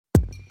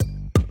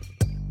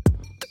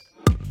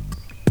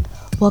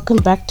welcome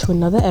back to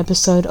another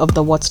episode of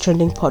the What's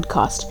Trending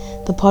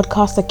podcast, the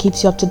podcast that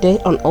keeps you up to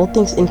date on all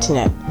things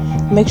internet.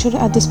 Make sure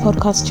to add this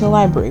podcast to your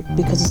library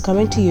because it's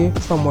coming to you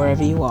from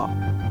wherever you are.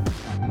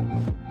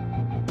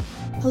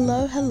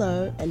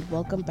 Hello, and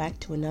welcome back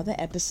to another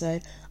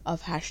episode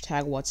of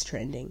What's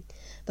Trending,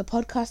 the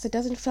podcast that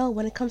doesn't fail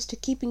when it comes to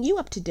keeping you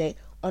up to date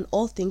on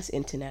all things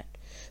internet.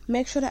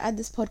 Make sure to add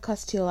this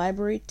podcast to your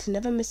library to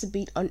never miss a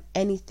beat on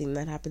anything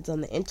that happens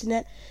on the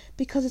internet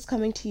because it's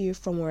coming to you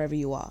from wherever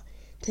you are.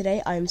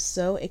 Today, I am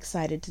so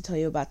excited to tell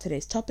you about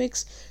today's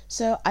topics,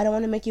 so I don't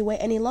want to make you wait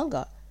any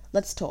longer.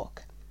 Let's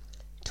talk.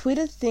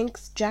 Twitter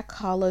thinks Jack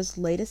Harlow's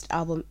latest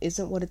album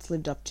isn't what it's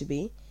lived up to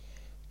be.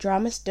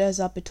 Drama stirs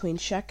up between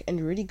Shaq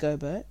and Rudy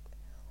Gobert.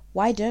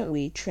 Why don't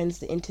we trends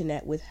the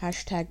internet with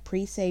hashtag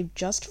pre-save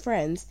just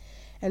friends,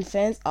 and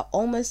fans are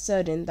almost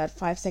certain that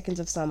 5 Seconds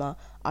of Summer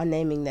are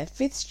naming their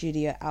 5th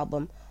studio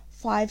album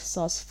 5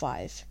 Sauce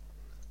 5.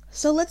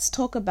 So let's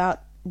talk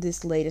about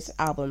this latest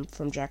album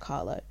from Jack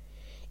Harlow.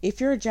 If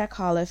you're a Jack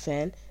Harlow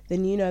fan,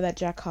 then you know that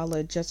Jack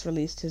Harlow just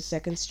released his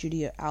 2nd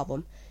studio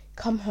album,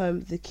 Come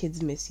Home, The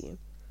Kids Miss You.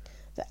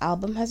 The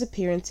album has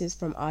appearances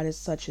from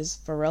artists such as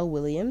Pharrell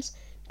Williams,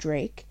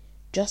 Drake,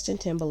 Justin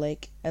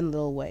Timberlake, and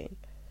Lil Wayne.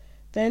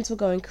 Fans were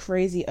going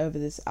crazy over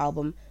this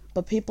album,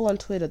 but people on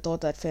Twitter thought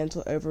that fans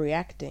were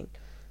overreacting,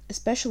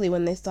 especially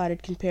when they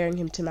started comparing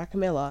him to Mac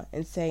Miller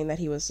and saying that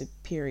he was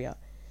superior.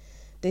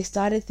 They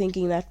started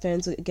thinking that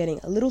fans were getting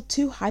a little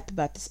too hype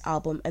about this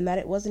album and that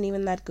it wasn't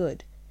even that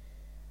good.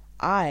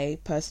 I,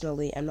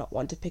 personally, am not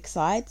one to pick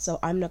sides, so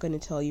I'm not going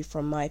to tell you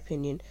from my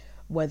opinion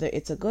whether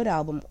it's a good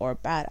album or a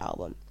bad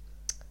album.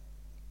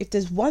 If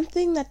there's one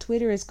thing that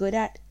Twitter is good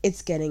at,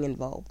 it's getting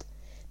involved.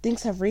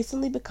 Things have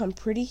recently become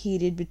pretty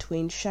heated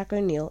between Shaq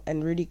O'Neal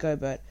and Rudy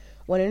Gobert,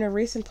 when in a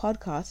recent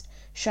podcast,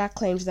 Shaq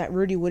claims that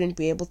Rudy wouldn't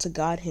be able to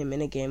guard him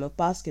in a game of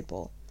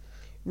basketball.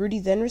 Rudy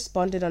then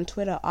responded on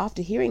Twitter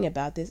after hearing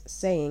about this,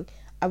 saying,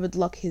 "I would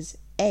lock his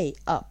A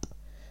up.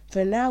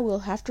 For now, we'll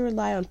have to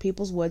rely on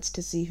people's words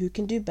to see who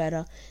can do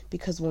better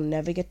because we'll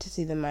never get to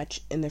see the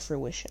match in the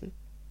fruition."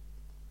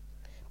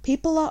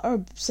 People are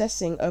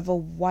obsessing over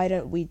why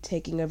don't we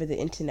taking over the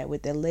internet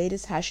with their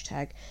latest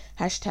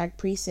hashtag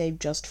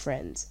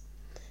pre-save-just-friends.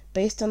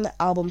 Based on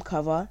the album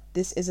cover,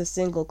 this is a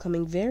single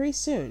coming very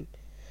soon.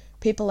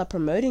 People are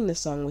promoting the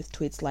song with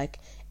tweets like,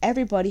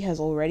 "Everybody has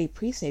already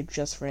pre-saved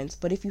Just Friends,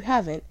 but if you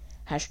haven't,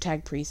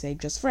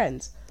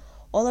 #pre-save-just-friends."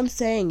 All I'm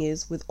saying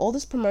is, with all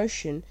this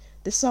promotion,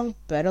 this song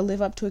better live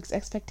up to its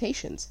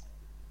expectations.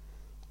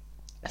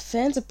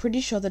 Fans are pretty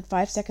sure that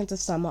 5 Seconds of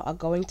Summer are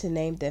going to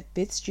name their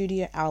 5th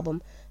studio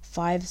album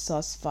 5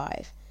 Sauce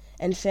 5,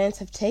 and fans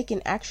have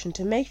taken action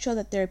to make sure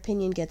that their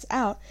opinion gets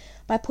out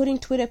by putting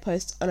Twitter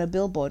posts on a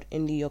billboard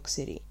in New York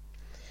City.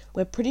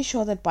 We're pretty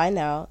sure that by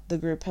now the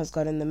group has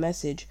gotten the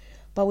message,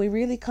 but we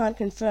really can't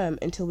confirm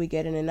until we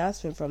get an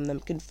announcement from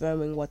them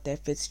confirming what their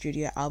 5th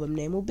studio album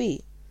name will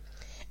be.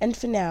 And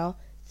for now,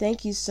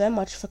 thank you so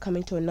much for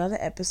coming to another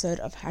episode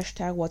of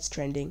What's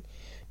Trending.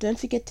 Don't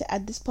forget to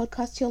add this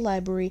podcast to your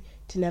library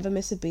to never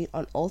miss a beat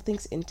on all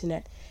things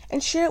internet,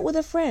 and share it with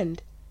a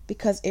friend,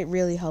 because it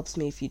really helps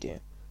me if you do.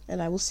 And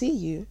I will see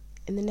you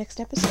in the next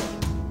episode.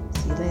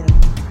 See you later.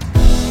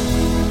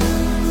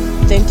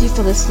 Thank you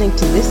for listening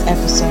to this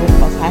episode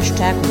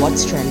of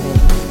What's Trending.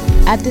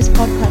 Add this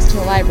podcast to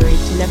your library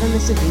to never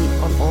miss a beat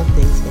on all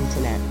things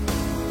internet.